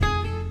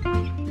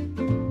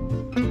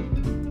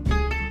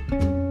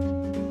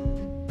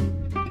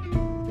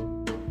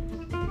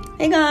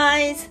Hey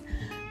guys,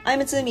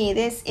 I'm Matsumi.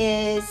 This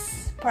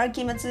is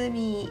Parky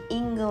Matsumi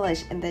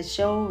English, and the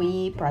show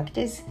we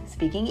practice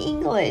speaking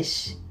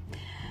English.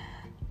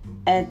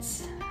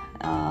 It's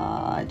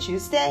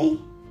Tuesday.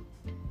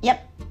 Yep,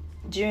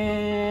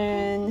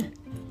 June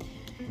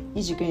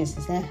 29日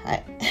ですね。は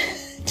い。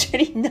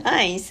Pretty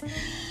nice.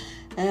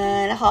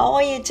 And how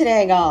are you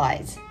today,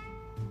 guys?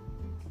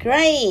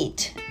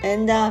 Great.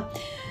 And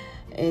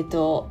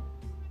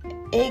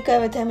英会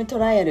話タイムト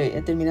ライアルや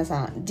ってる皆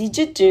さん Did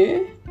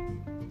you do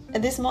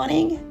this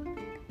morning?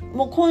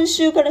 もう今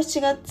週から7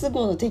月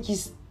号のテキ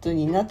スト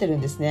になってる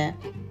んですね。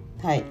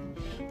はい。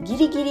ギ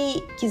リギ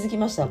リ気づき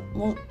ました。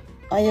もう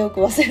危う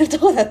く忘れると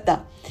こだっ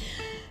た。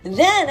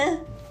Then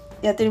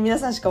やってる皆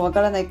さんしかわ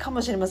からないか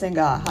もしれません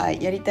が、は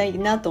い、やりたい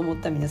なと思っ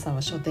た皆さん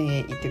は書店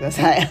へ行ってくだ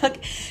さい。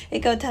英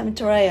会話タイム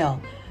トライア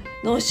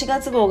ルの4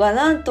月号が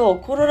なんと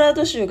コロラ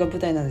ド州が舞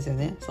台なんですよ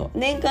ね。そう、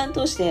年間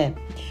通して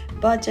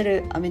バーチャ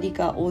ルアメリ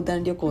カ横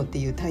断旅行って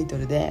いうタイト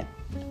ルで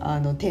テ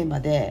ーマ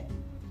で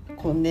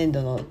今年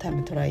度のタイ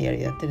ムトライア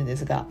ルやってるんで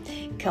すが、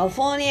カリ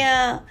フォルニ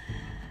ア、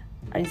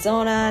アリ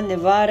ゾナ、ネ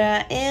バ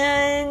ダ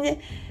and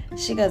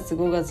 4月、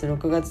5月、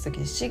6月とき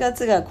4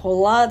月がコ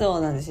ロラド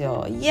なんです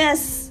よ。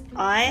Yes!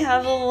 I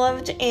have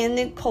lived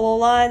in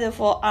Colorado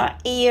for a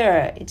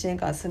year. 1年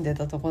間住んで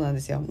たとこなん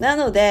ですよ。な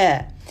の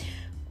で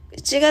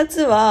7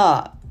月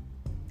は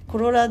コ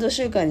ロラド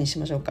週間にし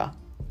ましょうか。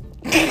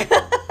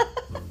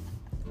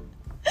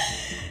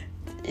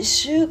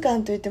週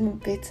間といっても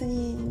別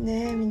に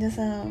ね、皆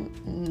さん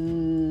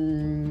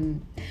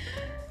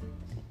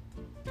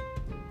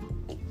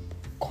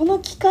この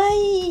機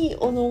会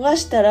を逃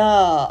した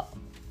ら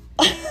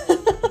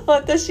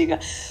私が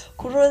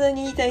コロラド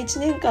にいた1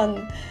年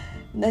間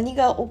何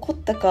が起こっ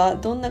たか、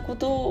どんなこ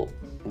と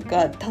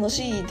が楽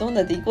しい、どん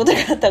な出来事が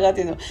あったかっ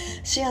ていうのを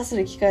シェアす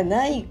る機会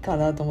ないか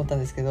なと思った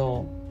んですけ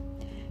ど、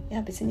い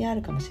や別にあ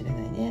るかもしれな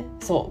いね。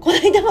そう、この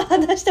間も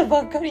話した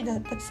ばっかりだ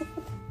った。そうだっ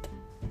た。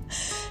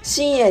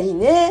深夜に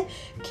ね、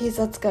警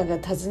察官が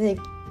訪ね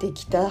て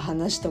きた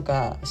話と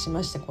かし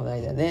ました、この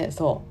間ね。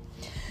そ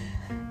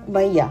う、ま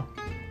あいいや。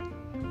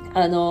コ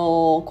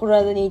ロ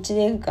ラドに1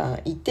年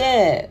間い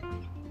て、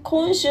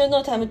今週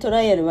のタイムト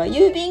ライアルは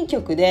郵便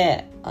局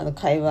で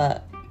会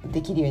話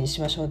できるように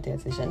しましょうってや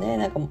つでしたね。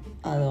なんかポ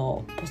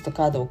スト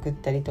カードを送っ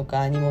たりと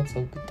か荷物を送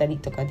ったり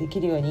とかでき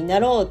るようにな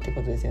ろうって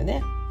ことですよ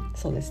ね。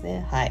そうです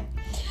ね。はい。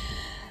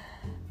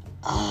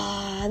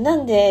な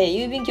んで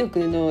郵便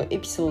局のエ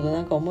ピソード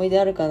なんか思い出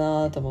あるか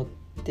なと思っ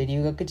て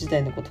留学時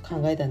代のこと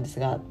考えたんです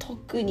が、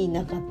特に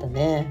なかった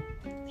ね。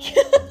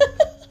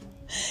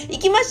行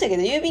きましたけ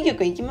ど、郵便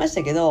局行きまし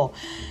たけど、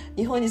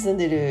日本に住ん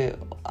でる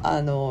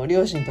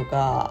両親と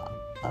か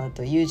あ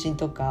と友人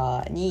と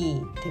か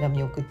に手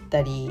紙を送っ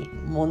たり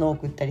物を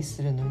送ったり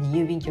するのに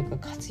郵便局が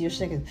活用し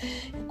たけど、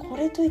こ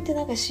れといって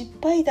なんか失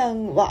敗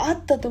談はあ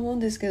ったと思うん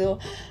ですけど、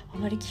あ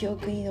まり記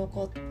憶に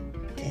残っ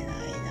てないな。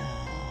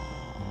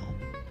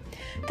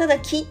ただ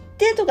切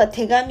手とか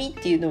手紙っ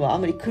ていうのはあ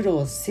まり苦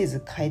労せ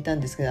ず変えたん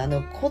ですけど、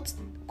小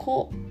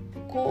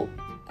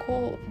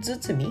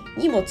包み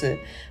荷物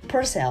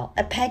parcel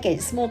a package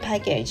small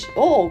package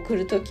を送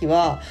るとき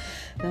は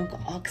なんか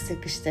アクセ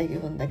スしたよ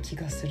うな気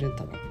がする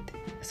と思って、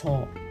そ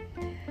う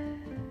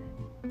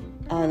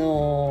ア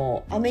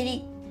メ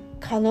リ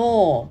カ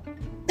の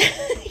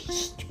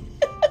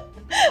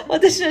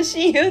私の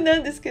親友な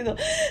んですけど、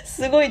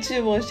すごい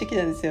注文してき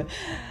たんですよ。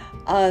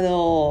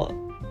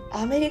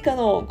アメリカ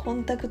のコ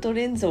ンタクト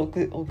レンズを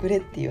送れっ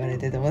て言われ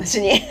て、友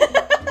達に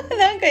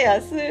なんか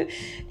安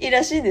い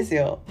らしいんです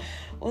よ。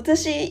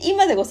私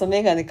今でこそ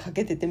メガネか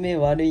けてて目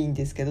悪いん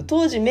ですけど、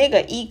当時目が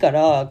いいか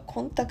ら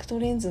コンタクト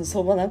レンズの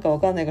相場なんか分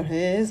かんないから、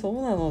そう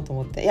なのと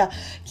思って、いや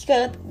機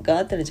会が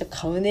あったらじゃあ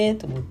買うね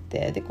と思っ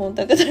て、でコン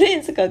タクトレ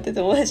ンズ買って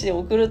友達に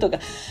送るとか、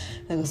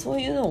なんかそ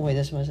ういうのを思い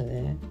出しました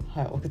ね。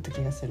はい、送った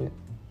気がする。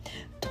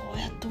どう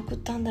やって送っ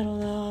たんだろう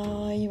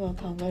な、今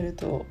考える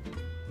と。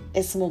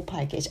スモールパ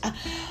ッケージ。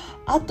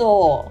あ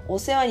とお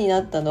世話にな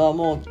ったのは、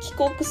もう帰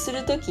国す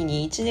る時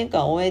に1年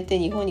間終えて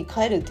日本に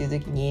帰るっていう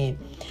時に、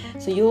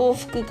そう洋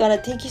服から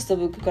テキスト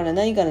ブックから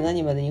何から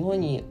何まで日本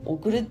に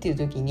送るっていう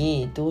時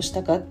にどうし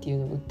たかっていう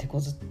のをってこ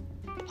ず、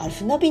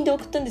船便で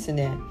送ったんですよ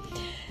ね。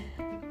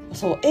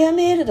そう、エア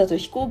メールだと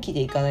飛行機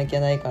で行かなきゃ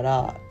ないか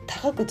ら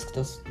高くつく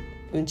と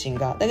運賃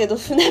が、だけど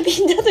船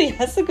便だと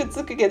安く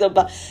つくけど、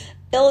but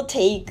it'll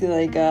take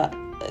like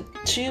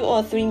 2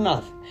 or 3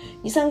 months2、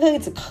3ヶ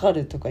月かか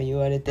るとか言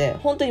われて、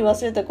本当に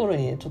忘れた頃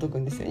に、ね、届く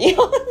んですよ、日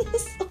本に。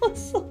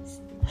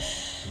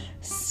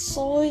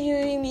そう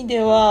いう意味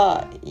で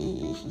は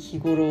日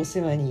頃お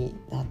世話に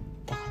なっ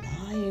たか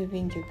な、郵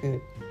便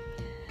局。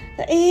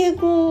英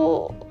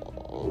語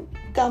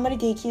があまり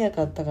できな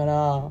かったか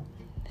ら、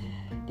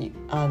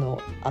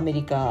アメ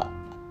リカ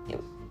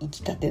行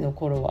きたての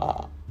頃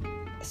は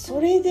そ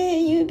れで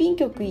郵便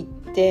局行っ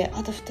て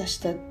あたふたし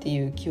たって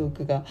いう記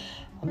憶が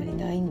あまり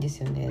ないんで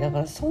すよね。だか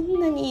らそん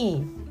な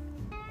に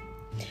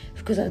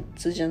複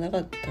雑じゃなか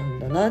ったん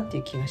だなってい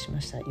う気がしま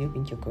した、郵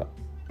便局は。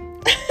あん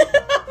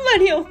まぱ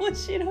り面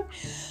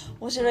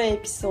白いエ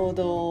ピソー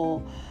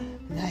ド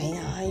ない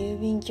な。郵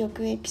便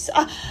局エピソ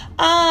ード、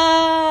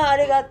あ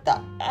れがあっ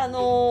た。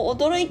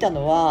驚いた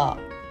のは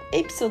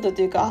エピソード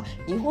というか、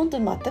日本と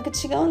全く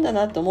違うんだ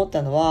なと思っ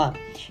たのは、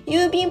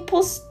郵便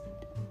ポス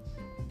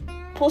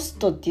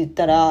トって言っ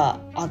たら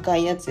赤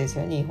いやつです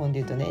よね、日本で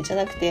言うとね。じゃ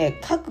なくて、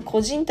各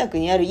個人宅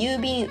にある郵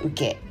便受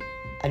け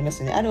ありま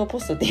すよね。あれをポ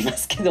ストって言いま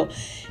すけど、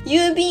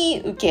郵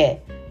便受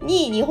け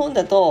に日本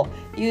だと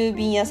郵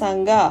便屋さ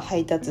んが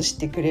配達し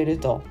てくれる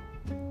と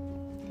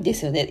で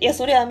すよね。いや、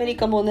それはアメリ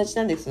カも同じ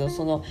なんですけど、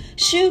その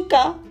集荷って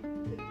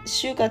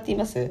言い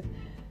ます？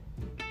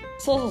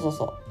そう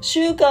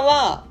集荷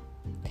は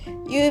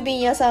郵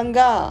便屋さん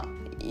が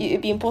郵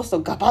便ポスト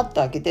をガバッ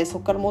と開けて、そ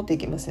こから持ってい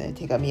きますね、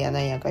手紙やな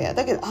んやかや。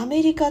だけどア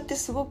メリカって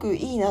すごく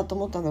いいなと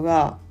思ったの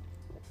が、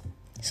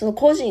その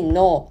個人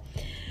の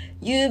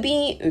郵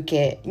便受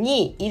け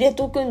に入れ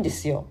とくんで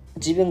すよ。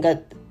自分が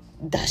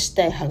出し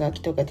たいハガ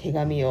キとか手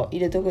紙を入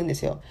れとくんで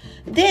すよ。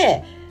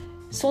で、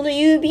その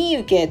郵便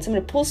受け、つま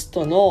りポス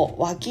トの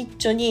脇っ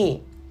ちょ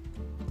に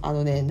な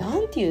ん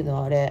ていう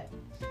のあれ、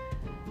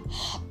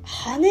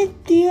羽っ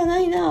て言わな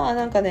いな、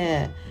なんか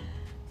ね、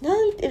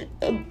なんて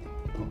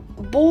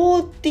棒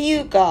ってい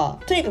うか、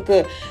とにか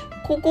く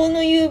ここ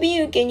の郵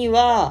便受けに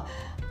は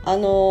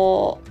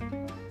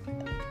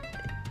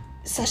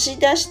差し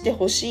出して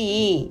ほ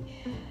しい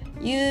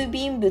郵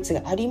便物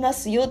がありま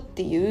すよっ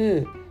てい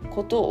う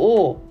こと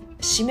を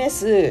示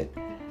す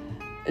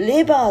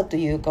レバーと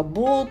いうか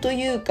棒と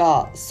いう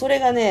か、それ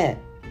がね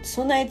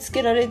備え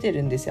付けられて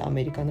るんですよ、ア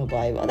メリカの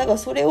場合は。だから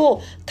それ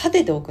を立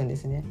てておくんで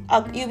すね。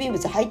郵便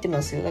物入って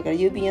ますよ、だから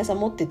郵便屋さん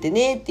持ってって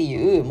ねって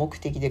いう目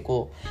的で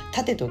こう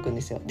立てておくん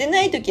ですよ。で、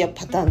ない時は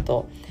パタン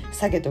と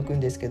下げておくん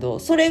ですけど、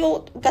それが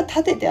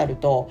立ててある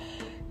と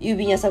郵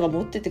便屋さんが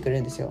持ってってくれ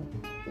るんですよ。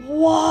わ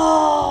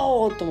ー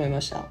おと思い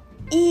ました。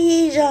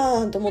いいじ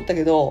ゃんと思った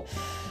けど、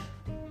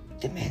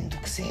でめんど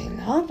くせえ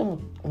なと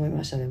思い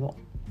ました。でも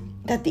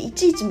だってい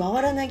ちいち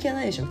回らなきゃ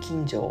ないでしょ、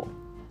近所。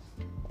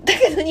だ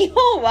けど日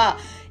本は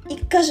一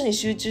箇所に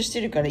集中し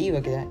てるからいい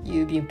わけだ。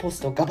郵便ポ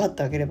ストをガバッと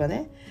開ければ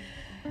ね。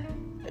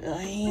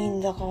いい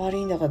んだか悪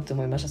いんだかって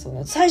思いました。そ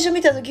の最初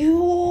見た時、画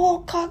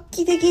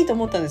期的と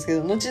思ったんですけ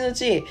ど、後々い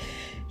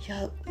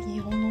や日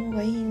本の方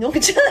がいいの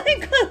じゃない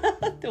か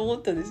なって思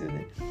ったんですよ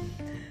ね。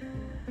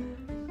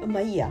ま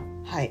あいいや、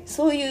はい、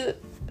そういう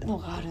の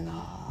がある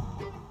な。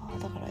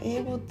だから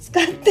英語を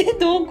使って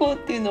どうこうっ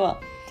ていうのは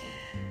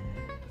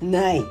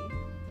ない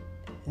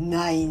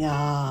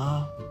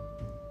な。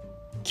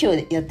今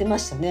日やってま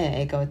したね、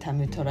英会話タイ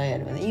ムトライア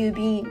ルはね。郵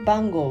便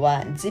番号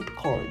は zip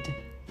code。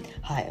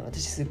 はい、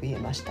私すぐ言え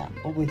ました。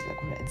覚えてた、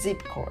これ zip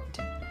code。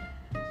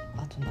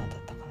 あと何だっ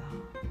たか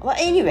な。まあ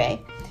anyway、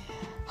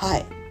 は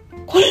い、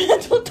コロラ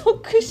ド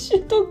特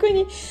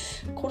に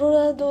コロ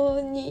ラ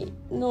ド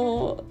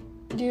の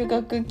留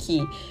学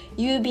期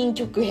郵便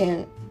局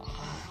編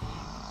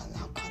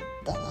なかっ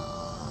た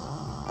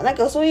な。なん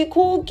かそういう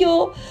公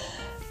共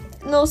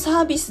の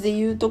サービスで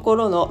いうとこ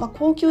ろの、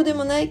公共で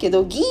もないけ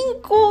ど銀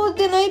行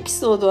でのエピ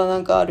ソードはな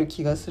んかある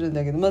気がするん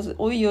だけど、まず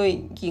おいお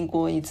い銀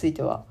行につい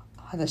ては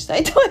話した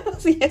いと思いま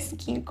す。Yes、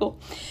 銀行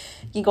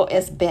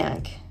Yes,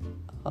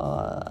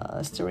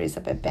 bank、stories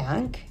about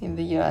bank in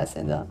the US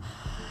and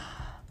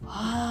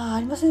あ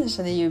りませんでし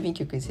たね、郵便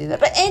局について。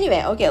 But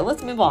anyway, okay,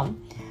 let's move on.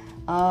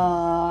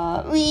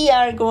 I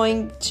am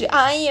going to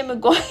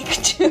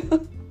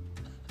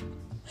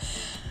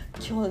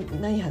今日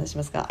何話し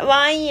ますか？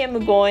 I am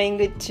going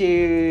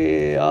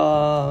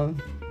to、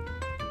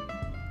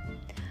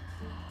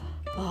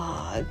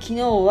昨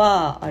日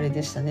はあれ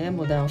でしたね、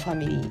モダンファ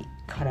ミリー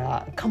か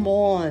らカ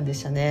モンで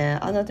したね。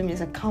あなた皆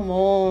さんカ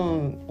モ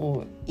ン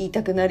を言い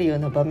たくなるよう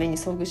な場面に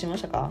遭遇しま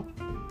したか？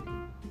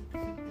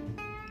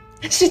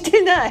知っ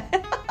てない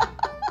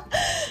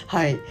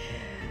はい、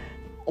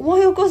思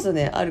い起こすと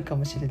ねあるか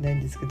もしれない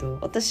んですけど、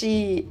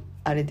私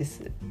あれで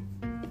す、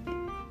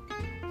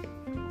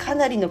か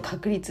なりの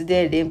確率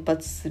で連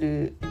発す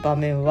る場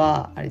面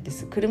はあれで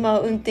す。車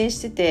を運転し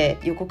てて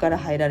横から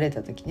入られ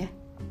た時ね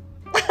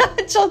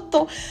ちょっ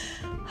と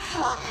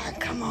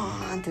カモ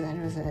ンってなり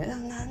ますね。な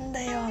ん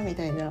だよみ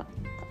たいな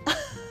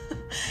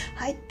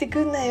入って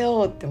くんな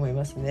よって思い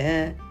ます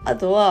ね。あ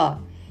とは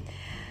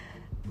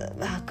車運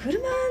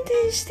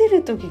転して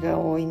る時が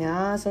多い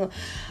な。その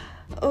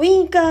ウ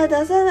インカー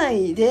出さな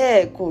い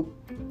でこ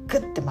うグ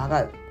ッて曲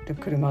がる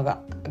車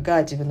が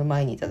自分の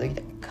前にいた時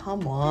で、カ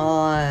モン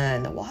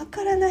わ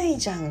からない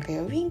じゃんか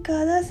よ、ウインカ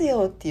ー出せ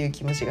よっていう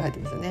気持ちが入って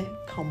ますよね。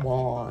カ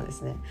モンで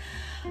すね。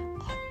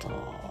あと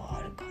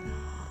あるか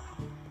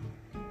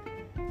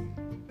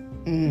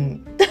な、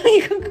と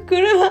にかく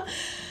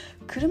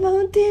車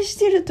運転し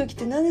てる時っ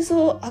てなんで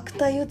そう悪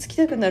態をつき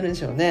たくなるんで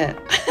しょうね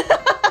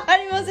あ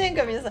りません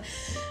か皆さん。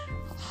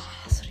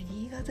それ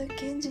新潟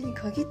県人に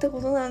限った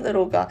ことなんだ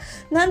ろうか。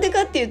なんで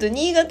かっていうと、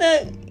新潟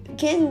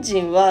県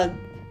人は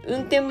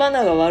運転マ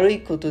ナーが悪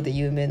いことで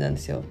有名なんで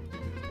すよ。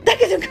だ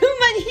けど群馬に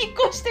引っ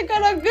越してか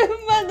ら群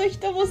馬の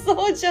人も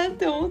そうじゃんっ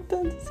て思った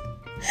んです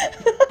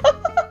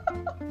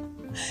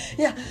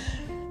いや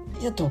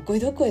いやどこい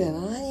だな、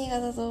新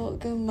潟と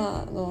群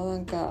馬のな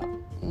んか、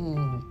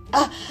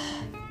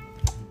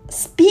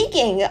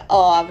Speaking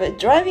of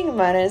driving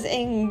manners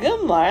in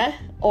Gunma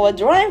or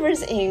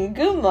drivers in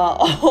Gunma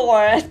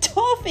or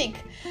traffic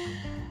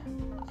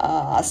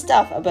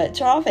stuff about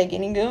traffic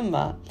in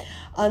Gunma、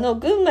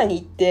 群馬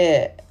に行っ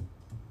て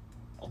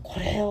こ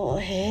れを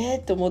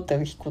と思った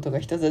ことが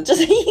一つ、ちょっ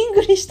とイン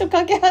グリッシュと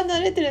かけ離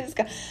れてるんです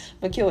が、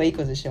今日はいいこ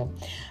とでしょう。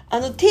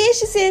停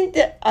止線っ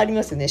てあり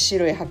ますよね。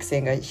白い白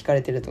線が引か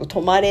れてるとこ、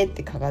止まれっ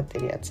てかかって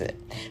るやつ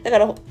だか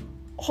ら、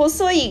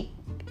細い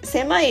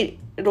狭い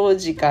路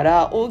地か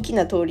ら大き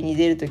な通りに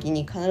出るとき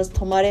に必ず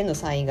止まれの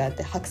サインがあっ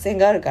て、白線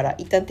があるから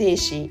一旦停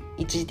止、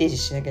一時停止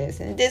しなきゃい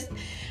けないですね。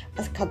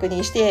で確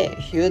認して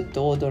ヒュッ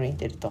と大通りに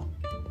出ると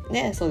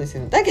ね。そうです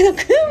よ。だけど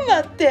群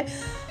馬って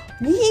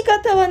新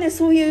潟はね、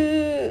そう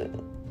いう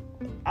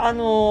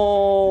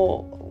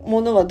も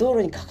のは道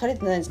路に書かれ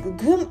てないんですけど、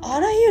あ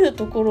らゆる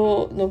とこ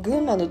ろの群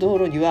馬の道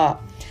路には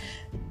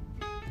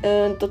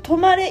止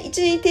まれ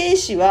一時停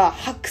止は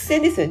白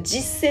線ですよね。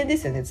実線で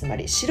すよね。つま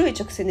り白い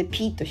直線で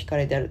ピッと引か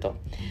れてあると、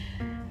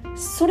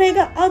それ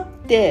があっ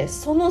て、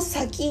その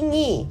先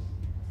に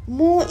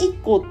もう一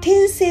個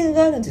点線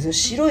があるんですよ。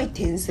白い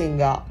点線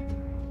が。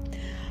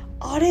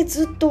あれ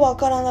ずっとわ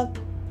からな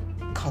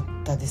かっ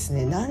たです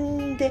ね。な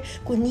んで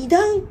こう2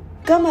段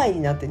構え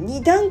になって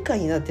2段階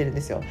になってるん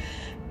ですよ。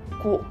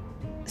こう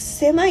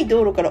狭い道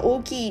路から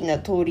大きな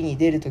通りに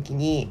出るとき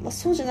に、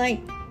そうじゃな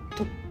い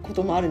こ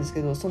ともあるんです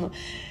けど、その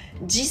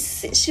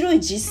白い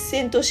実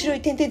線と白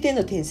い点々点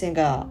の点線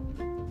が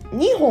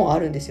2本あ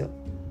るんですよ。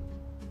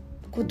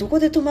これどこ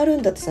で止まる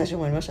んだって最初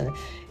思いましたね。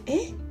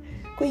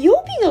これ予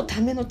備のた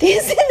めの点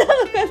線な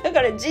のか。だ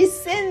から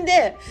実線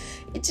で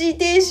一時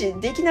停止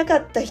できなか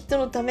った人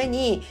のため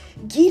に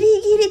ギリギ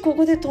リこ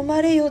こで止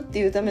まれよって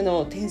いうため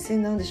の点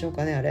線なんでしょう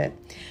かね。あれ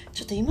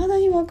ちょっと未だ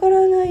にわか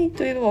らない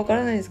といえばわか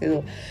らないんですけど、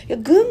いや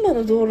群馬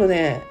の道路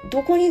ね、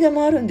どこにで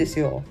もあるんです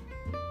よ。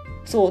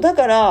そうだ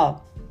か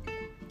ら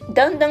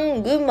だんだ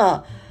ん群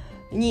馬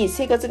に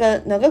生活が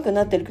長く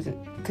なってく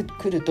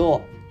る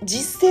と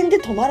実線で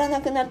止まら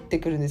なくなって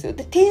くるんですよ。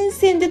で点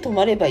線で止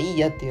まればいい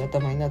やっていう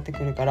頭になって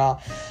くるから、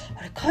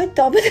あれかえっ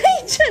て危な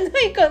いんじゃ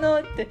ないかな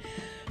って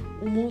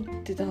思っ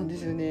てたんで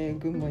すよね。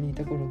群馬にい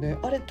た頃ね。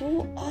あれ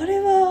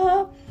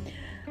は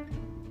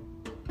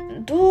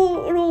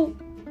道路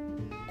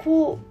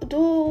広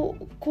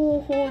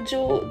報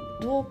上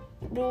道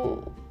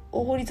路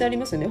法律あり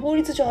ますよね。法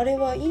律上あれ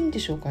はいいんで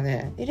しょうか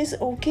ね。It is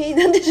OK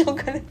なんでしょう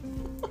かね。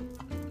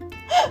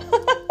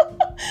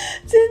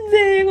全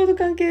然英語と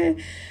関係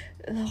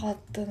なかっ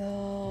た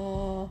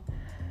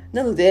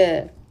なの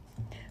で、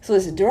そう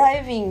です。ド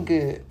ライビン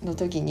グの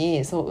時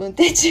に運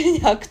転中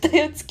に悪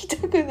態をつきた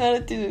くなる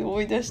っていうのを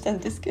思い出したん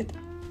ですけど、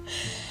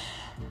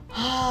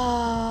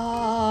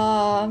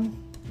は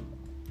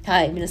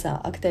い、皆さ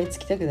ん悪態つ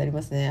きたくなり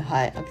ますね。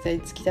はい、悪態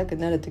つきたく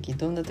なる時、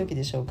どんな時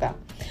でしょうか。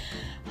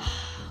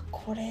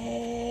こ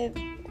れ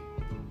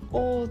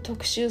を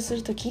特集す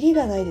るとキリ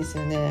がないです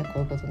よね。こ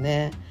ういうこと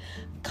ね。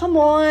Come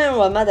on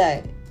はまだ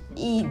い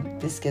い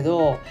ですけ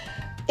ど、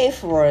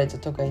F ワード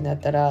とかになっ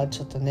たら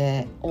ちょっと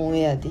ねオン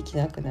エアでき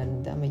なくなる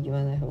んで、あんまり言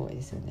わない方がいい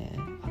ですよね。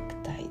悪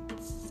態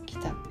つき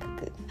た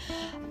く。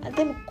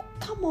でも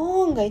カ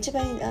モンが一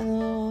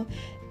番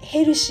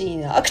ヘルシー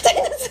な悪態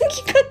のつ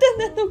き方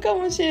なのか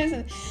もしれな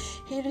いです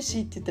ね。ヘルシ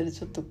ーって言ったら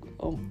ちょっと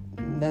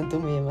何と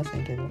も言えませ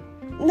んけど、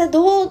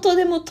どうと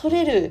でも取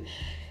れる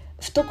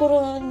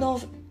懐の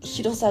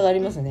広さがあり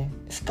ますね。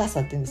深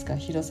さっていうんですか、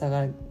広さ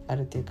があ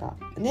るっていうか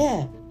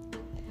ね。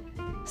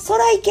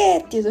空行け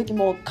っていう時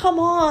もカ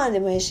モンで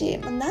もいいし、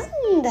な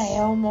んだ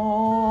よ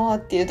もうっ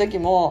ていう時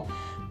も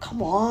カ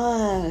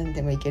モン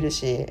でもいける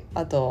し、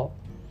あと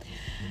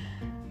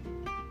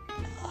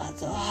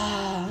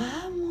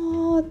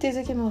もうっていう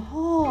時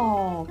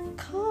も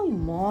カ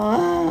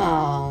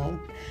モン、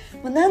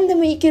何で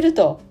もいける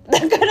と。だ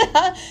か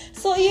ら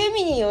そういう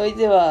意味におい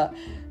ては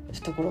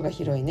懐が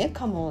広いね。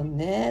カモン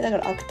ね。だか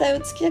ら悪態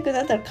をつきたく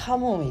なったらカ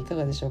モンいか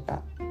がでしょう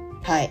か。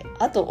はい。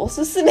あとお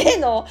すすめ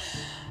の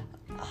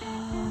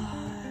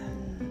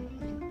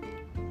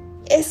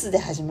S で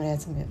始まるや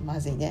つもま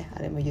ずいね。あ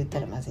れも言った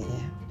らまずいね。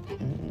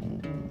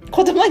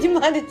子供に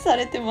真似さ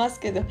れてま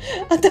すけど、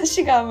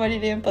私があんまり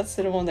連発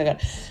するもんだから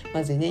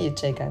まずいね。言っ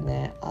ちゃいかん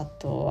ね。あ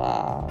と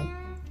は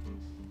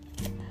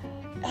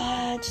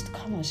ちょっと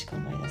カモンしか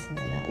思い出せ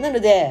ないな。なの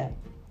で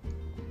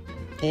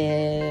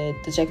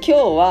じゃあ今日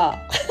は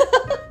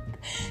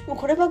もう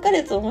こればっか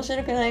りだと面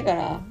白くないか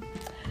ら、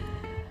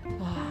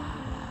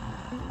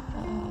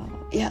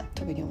いや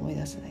特に思い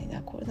出せない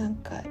な。これなん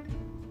か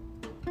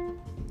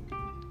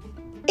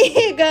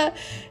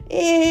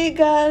映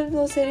画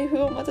のセリ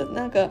フをまた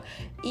なんか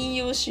引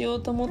用しよ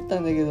うと思った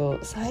んだけど、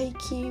最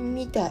近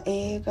見た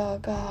映画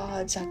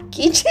がジャッ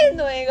キー・チェン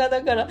の映画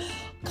だから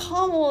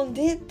カモン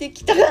出て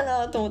きたか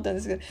なと思ったん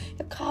ですけど、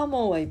カ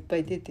モンはいっぱ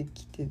い出て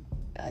きて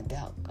あっ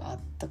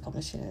たか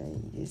もしれない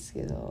です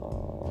け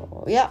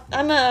ど、いや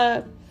I'm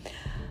a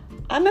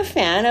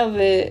fan of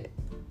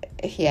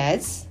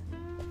his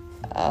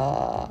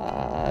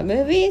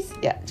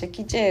movies? いや、ジャッ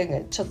キー・チェンが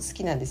ちょっと好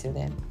きなんですよ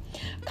ね。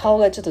顔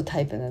がちょっと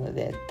タイプなの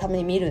でたま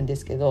に見るんで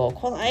すけど、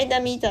この間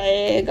見た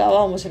映画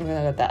は面白く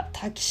なかった。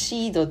タキ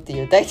シードって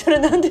いうタイトル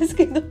なんです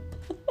けど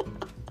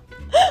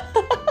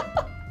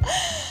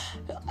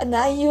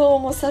内容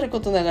もさるこ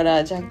となが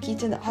らジャッキー・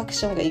チェンのアク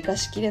ションが生か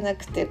しきれな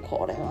くて、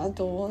これは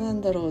どうな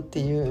んだろうって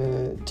い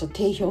うちょっと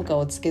低評価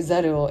をつけ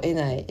ざるを得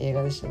ない映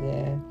画でした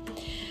ね。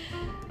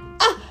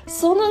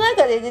その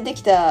中で出て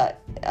きた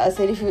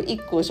セリフ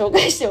1個を紹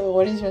介して終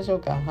わりにしましょう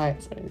か。はい、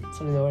それで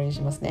終わりに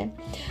しますね。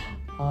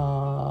ち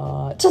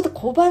ょっと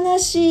小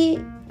話、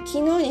昨日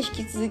に引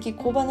き続き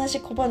小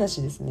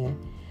話ですね。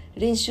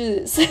練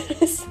習する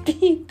ス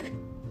ピ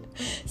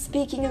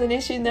ーキングの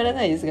練習になら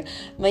ないですが、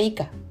まあいい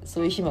か、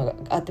そういう暇が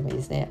あってもいい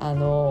ですね。ジャ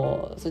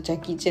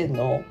ッキー・チェン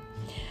の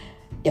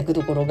役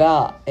どころ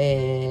がタク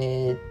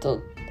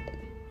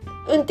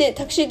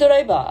シードラ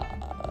イバ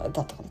ー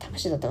だったかな、タク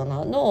シーだったか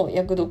なの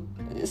役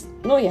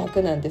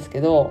なんです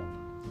けど、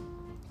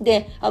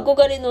で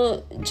憧れ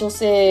の女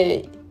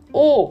性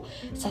を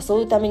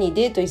誘うために、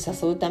デートに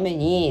誘うため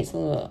にそ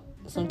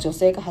の女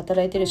性が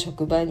働いてる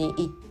職場に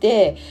行っ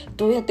て、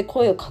どうやって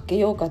声をかけ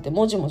ようかって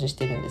もじもじし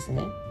てるんです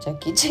ね、ジャッ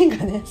キー・チェンが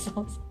ね。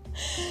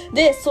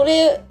でそ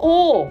れ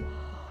を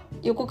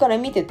横から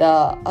見て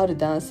たある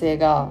男性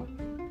が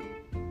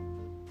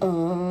デ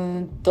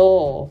ー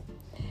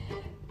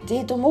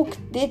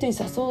トに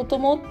誘おうと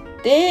思っ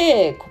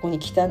てここに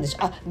来たんでしょ。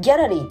ギャ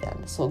ラリーな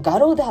んです。画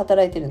廊で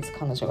働いてるんです、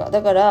彼女が。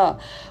だから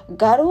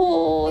画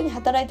廊に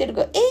働いてる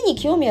から、絵に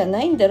興味は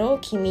ないんだろう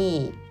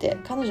君って、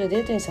彼女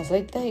デートに誘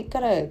いたいか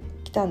ら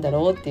来たんだ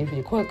ろうっていうふう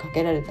に声をか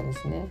けられたんで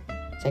すね、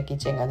ジャッキー・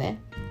チェンがね。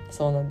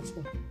そうなんです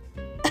よ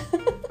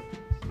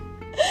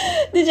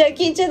でジャッ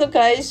キー・チェンの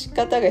返し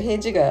方が、返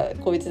事が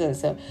こう言ってたんで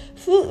すよ。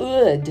 Who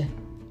would?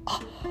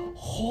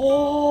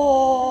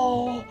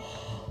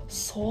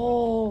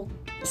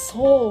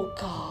 そう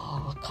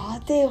か、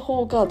家庭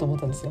法かと思っ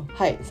たんですよ。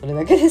はい、それ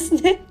だけです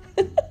ね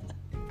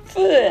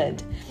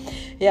Food。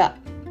 いや、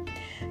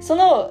そ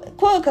の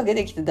声をかけ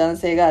てきた男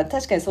性が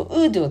確かにそう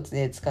ウード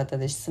で使った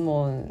で質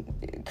問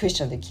クエス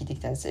チョンで聞いてき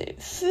たんですよ。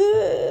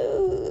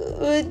 Who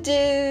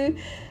would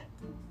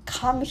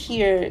come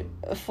here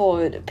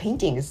for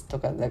paintings と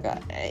か、なんか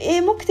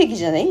目的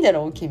じゃないんだ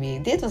ろう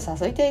君、デー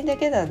ト誘いたいだ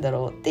けなんだ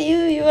ろうって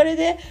いう言われ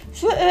て、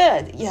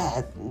い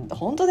や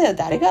本当だよ、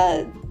誰が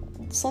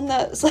そん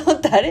な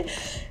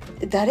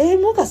誰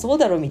もがそう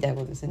だろうみたいな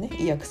ことですよね、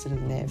意訳する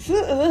とね。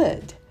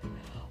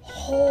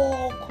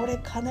これ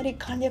かなり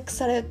簡略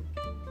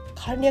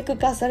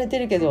化されて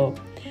るけど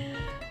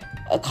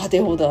家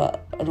庭法だ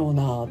ろう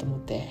なと思っ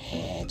て、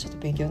ちょっと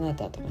勉強になっ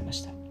たと思いま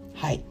した。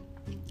はい、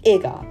映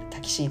画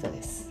タキシード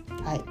です。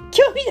はい、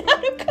興味の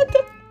ある方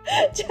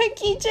ジャッ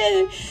キー・チ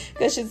ェン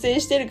が出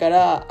演してるか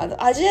ら、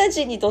アジア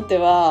人にとって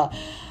は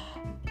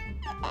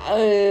ア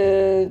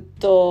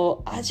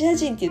ジア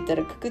人って言った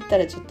らくくった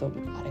らちょっとあ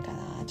れか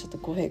な、ちょっと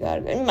語弊があ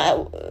る。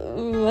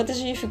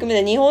私含め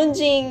て日本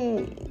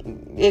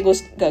人英語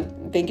が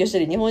勉強して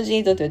る日本人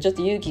にとってはちょっ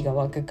と勇気が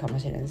湧くかも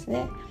しれないです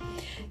ね。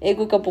英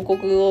語か母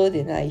国語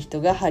でない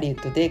人がハリウ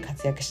ッドで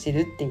活躍して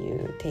るってい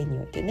う点に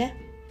おいてね。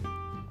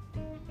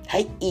は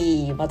い、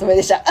いいまとめ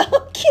でした。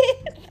Okay,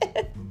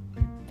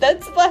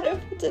 that's about it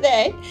for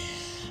today.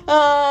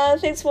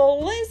 Thanks for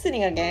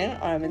listening again.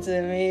 I'm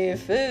Mitsumi,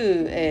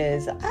 who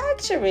is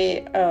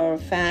actually a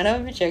fan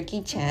of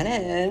Jackie Chan,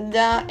 and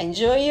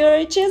enjoy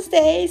your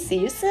Tuesday. See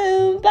you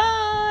soon.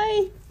 Bye.